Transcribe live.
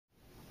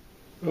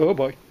Oh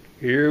boy,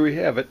 here we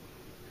have it.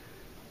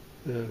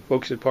 The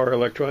folks at Power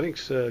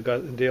Electronics, Dale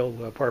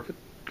Parfit,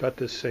 got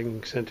this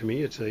thing sent to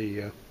me. It's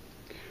a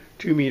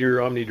 2-meter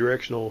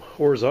omnidirectional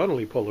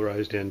horizontally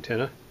polarized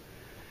antenna.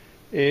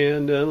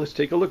 And let's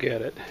take a look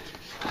at it.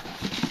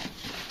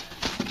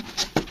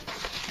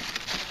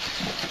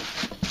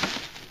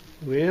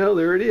 Well,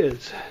 there it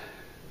is.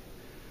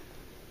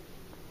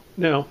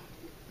 Now,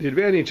 the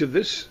advantage of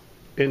this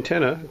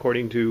antenna,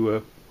 according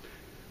to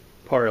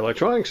Power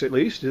Electronics at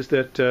least, is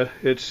that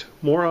it's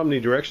more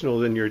omnidirectional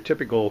than your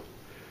typical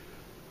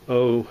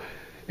HO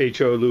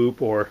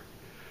loop or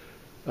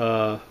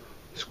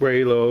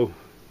Squalo,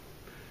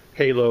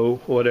 Halo,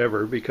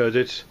 whatever, because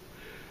it's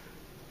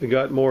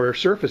got more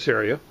surface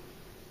area,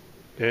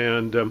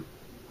 and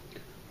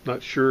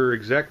not sure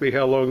exactly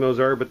how long those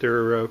are, but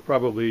they're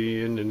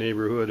probably in the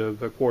neighborhood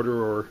of a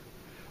quarter or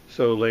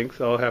so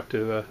length. I'll have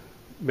to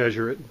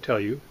measure it and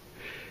tell you.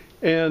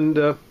 And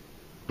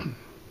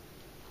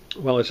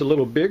while it's a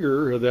little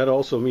bigger, that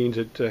also means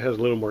it has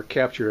a little more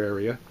capture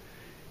area,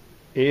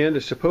 and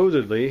it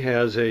supposedly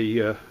has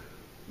a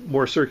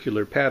more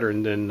circular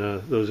pattern than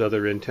those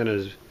other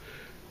antennas,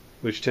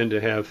 which tend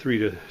to have 3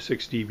 to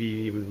 6 dB,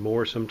 even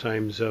more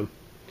sometimes.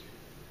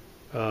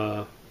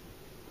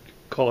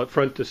 Call it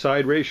front to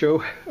side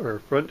ratio, or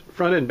front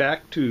and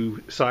back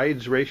to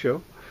sides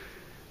ratio.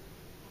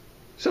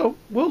 So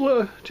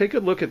we'll take a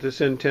look at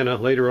this antenna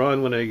later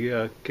on when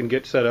I can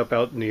get set up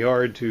out in the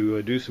yard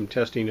to do some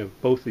testing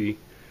of both the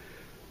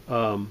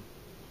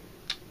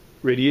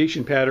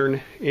radiation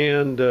pattern,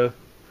 and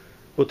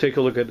we'll take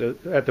a look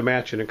at the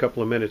match in a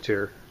couple of minutes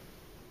here.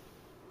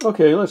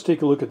 Okay, let's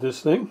take a look at this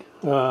thing.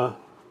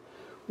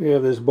 We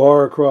have this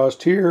bar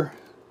across here,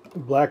 a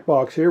black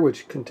box here,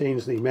 which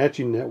contains the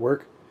matching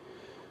network.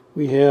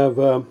 We have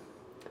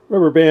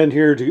rubber band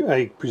here,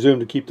 I presume,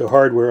 to keep the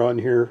hardware on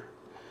here,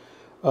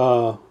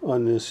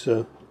 on this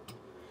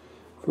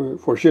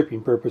for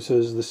shipping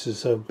purposes. This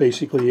is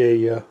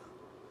basically a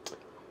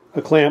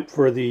clamp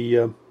for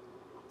the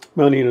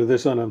mounting of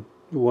this on a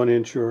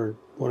 1-inch or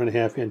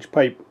 1.5-inch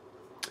pipe.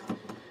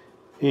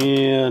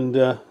 And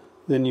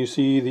then you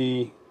see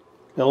the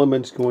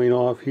elements going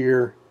off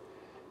here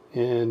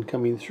and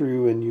coming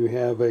through, and you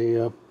have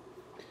a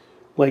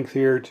length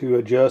here to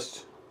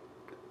adjust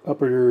up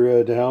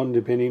or down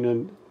depending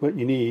on what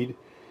you need.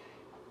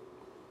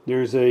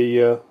 There's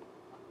a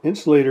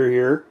insulator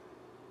here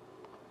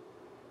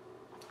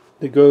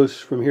that goes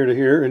from here to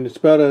here, and it's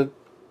about an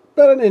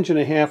 1.5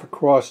 inches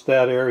across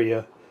that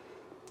area.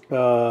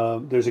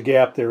 There's a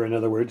gap there, in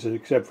other words,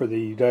 except for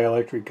the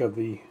dielectric of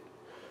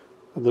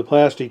the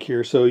plastic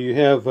here. So you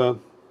have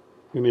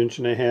 1.5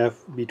 inches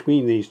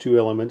between these two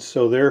elements.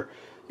 So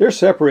they're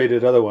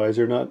separated. Otherwise,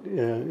 they're not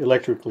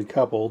electrically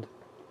coupled.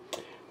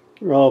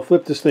 I'll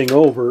flip this thing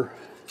over,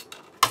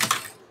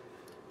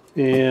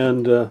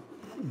 and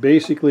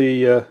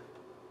basically, if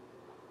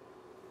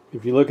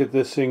you look at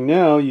this thing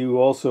now, you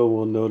also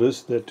will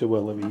notice that,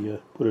 well, let me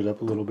put it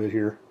up a little bit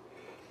here.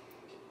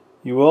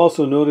 You will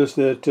also notice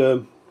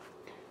that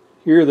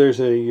here there's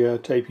a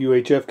type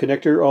UHF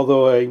connector,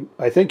 although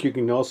I think you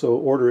can also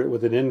order it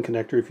with an N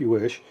connector if you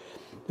wish.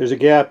 There's a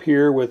gap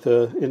here with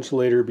an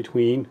insulator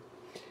between,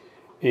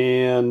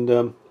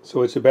 and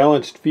so it's a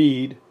balanced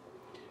feed.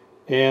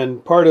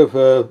 And part of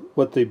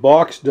what the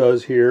box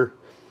does here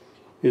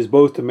is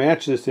both to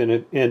match this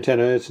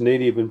antenna, its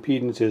native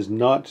impedance is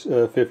not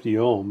 50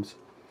 ohms,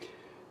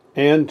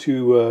 and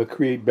to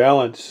create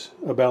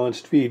a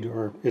balanced feed,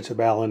 or it's a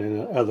balun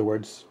in other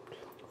words,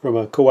 from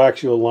a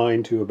coaxial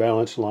line to a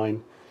balanced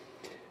line.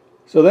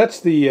 So that's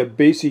the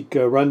basic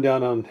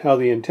rundown on how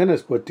the antenna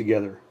is put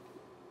together.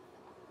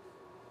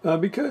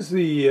 Because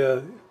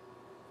the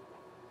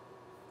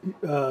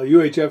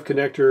UHF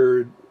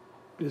connector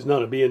is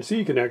not a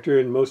BNC connector,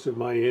 and most of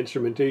my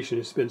instrumentation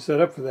has been set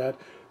up for that,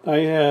 I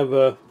have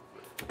a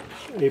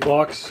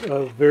box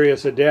of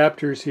various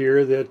adapters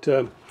here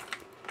that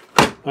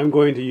I'm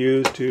going to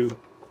use to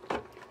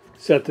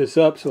set this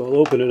up. So I'll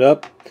open it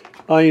up.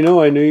 I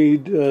know I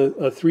need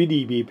a 3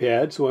 dB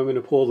pad, so I'm going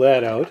to pull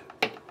that out.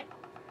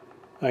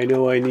 I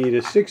know I need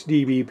a 6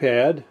 dB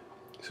pad,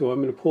 so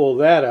I'm going to pull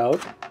that out.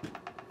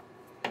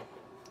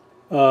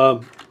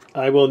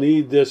 I will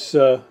need this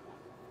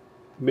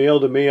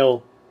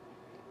male-to-male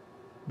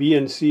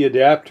BNC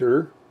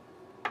adapter.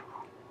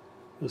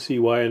 We'll see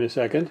why in a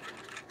second.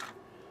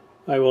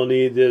 I will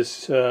need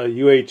this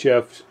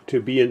UHF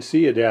to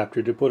BNC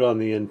adapter to put on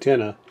the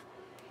antenna.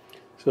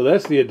 So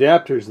that's the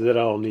adapters that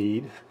I'll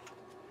need.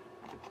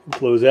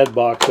 Close that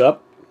box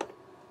up.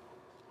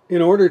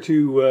 In order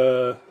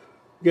to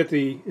get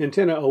the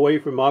antenna away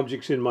from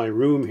objects in my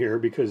room here,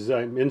 because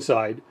I'm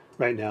inside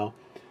right now,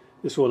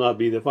 this will not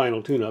be the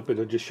final tune-up.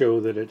 It'll just show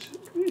that it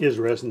is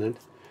resonant.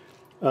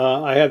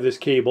 I have this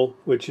cable,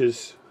 which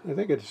is, I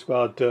think it's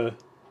about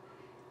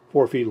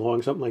 4 feet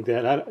long, something like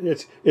that.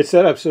 It's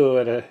set up so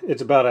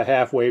it's about a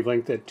half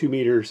wavelength at 2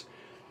 meters.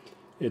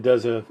 It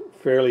does a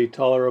fairly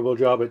tolerable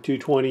job at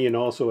 220 and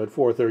also at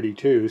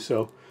 432.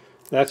 So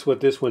that's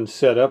what this one's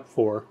set up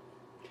for.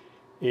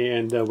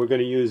 And we're going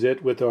to use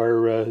it with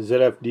our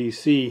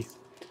ZFDC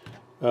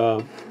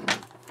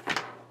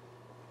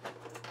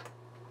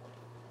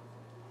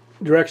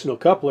directional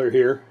coupler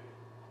here.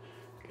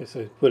 I guess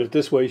I put it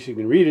this way so you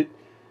can read it.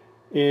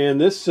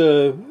 And this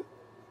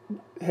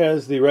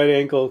has the right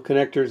angle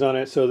connectors on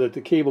it so that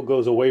the cable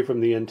goes away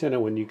from the antenna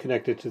when you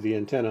connect it to the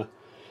antenna.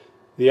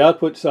 The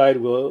output side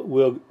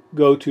will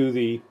go to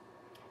the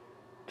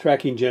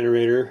tracking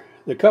generator.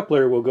 The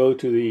coupler will go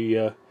to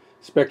the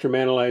spectrum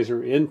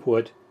analyzer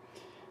input,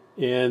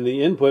 and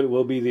the input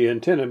will be the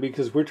antenna,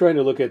 because we're trying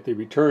to look at the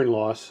return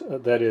loss,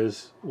 that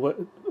is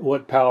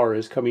what power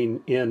is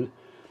coming in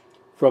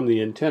from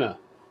the antenna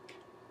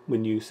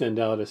when you send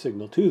out a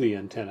signal to the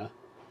antenna.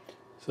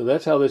 So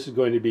that's how this is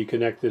going to be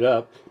connected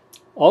up.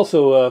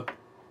 Also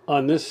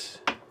on this,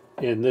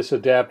 in this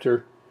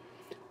adapter,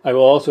 I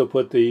will also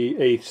put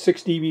a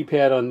 6 dB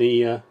pad on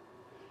the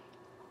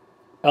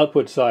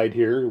output side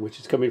here, which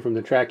is coming from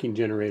the tracking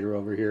generator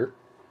over here.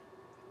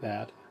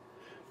 That.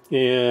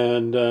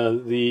 And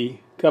the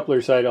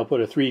coupler side, I'll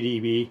put a 3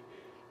 dB,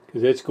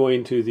 because it's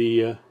going to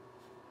the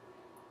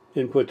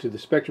input to the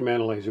spectrum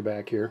analyzer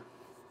back here.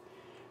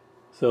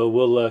 So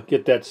we'll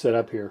get that set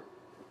up here.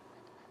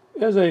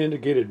 As I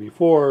indicated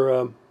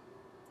before,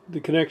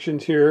 the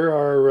connections here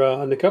are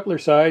on the coupler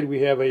side.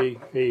 We have a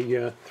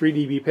 3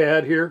 dB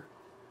pad here.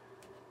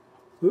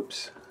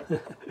 Oops.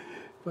 If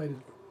I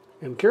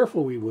am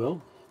careful, we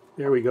will.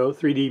 There we go,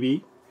 3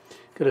 dB.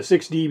 Got a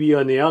 6 dB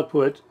on the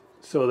output,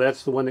 so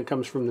that's the one that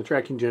comes from the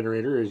tracking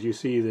generator. As you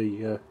see,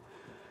 the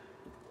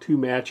two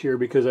match here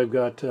because I've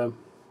got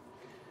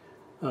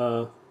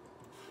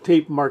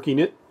tape marking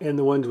it, and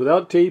the ones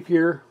without tape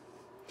here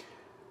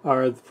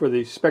are for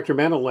the spectrum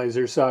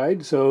analyzer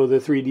side, so the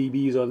 3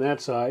 dBs on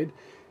that side.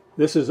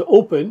 This is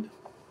open,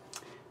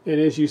 and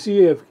as you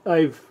see,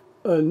 I've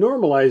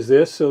normalized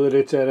this so that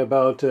it's at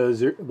about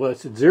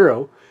it's at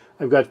 0.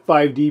 I've got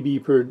 5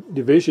 dB per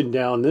division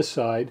down this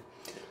side,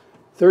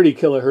 30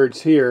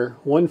 kilohertz here,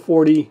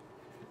 140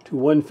 to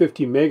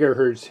 150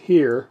 megahertz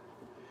here,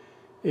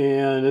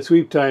 and the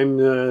sweep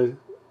time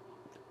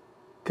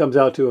comes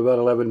out to about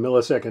 11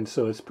 milliseconds,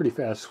 so it's pretty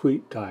fast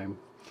sweep time.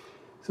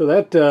 So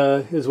that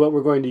is what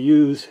we're going to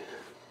use.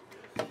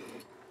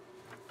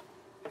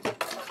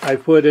 I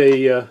put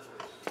an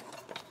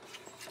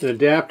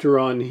adapter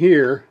on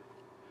here,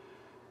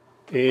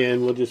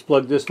 and we'll just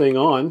plug this thing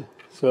on.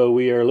 So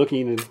we are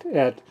looking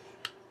at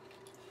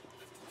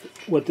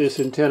what this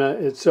antenna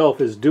itself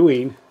is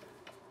doing.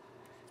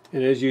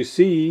 And as you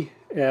see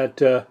at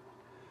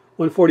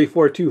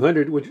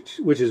 144/200,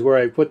 which is where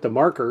I put the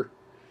marker,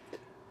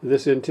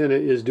 this antenna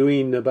is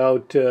doing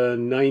about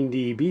 9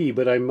 dB,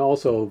 but I'm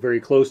also very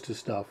close to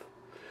stuff.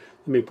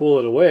 Let me pull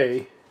it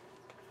away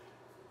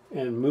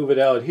and move it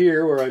out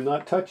here where I'm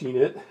not touching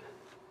it.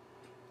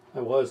 I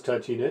was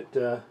touching it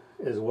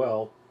as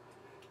well.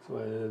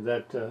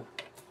 So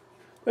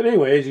but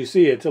anyway, as you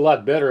see, it's a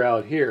lot better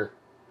out here.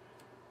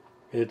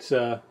 It's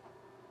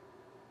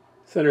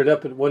centered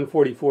up at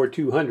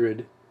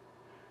 144/200.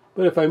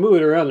 But if I move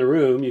it around the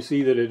room, you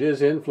see that it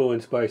is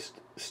influenced by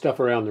stuff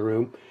around the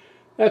room.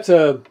 That's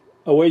a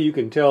way you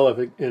can tell if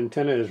an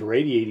antenna is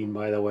radiating,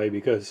 by the way,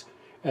 because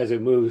as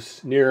it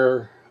moves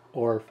nearer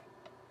or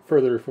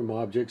further from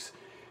objects,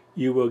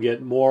 you will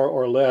get more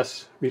or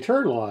less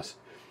return loss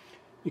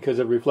because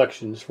of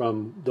reflections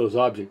from those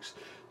objects.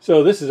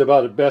 So this is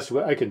about the best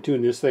way I can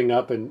tune this thing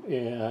up and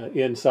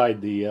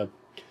inside the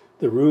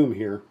room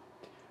here.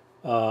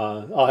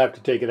 I'll have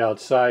to take it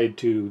outside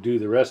to do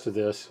the rest of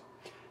this,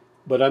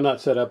 but I'm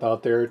not set up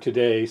out there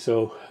today,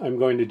 so I'm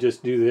going to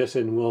just do this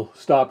and we'll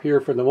stop here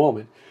for the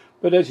moment.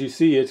 But as you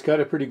see, it's got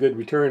a pretty good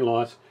return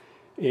loss,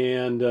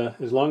 and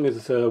as long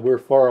as we're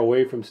far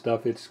away from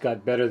stuff, it's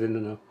got better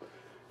than a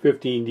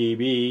 15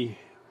 dB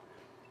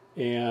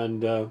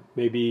and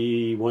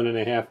maybe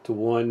 1.5 to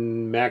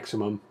 1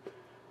 maximum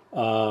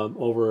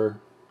over,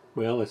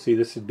 well, let's see,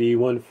 this would be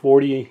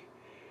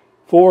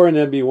 144 and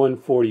that'd be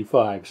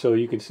 145. So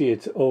you can see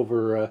it's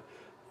over a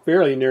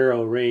fairly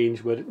narrow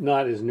range, but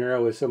not as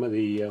narrow as some of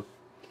the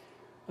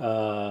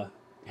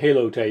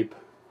halo type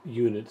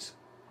units.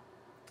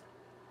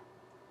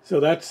 So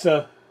that's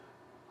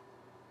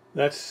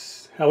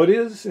how it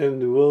is,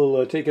 and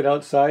we'll take it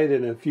outside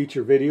in a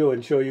future video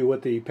and show you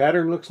what the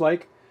pattern looks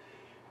like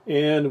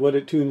and what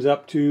it tunes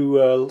up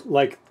to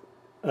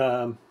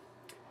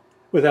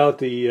without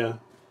the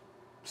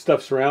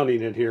stuff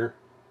surrounding it here.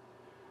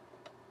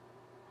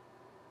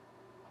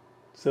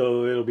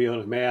 So it'll be on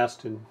a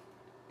mast and,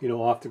 you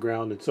know, off the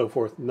ground and so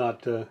forth,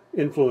 not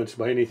influenced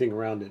by anything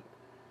around it.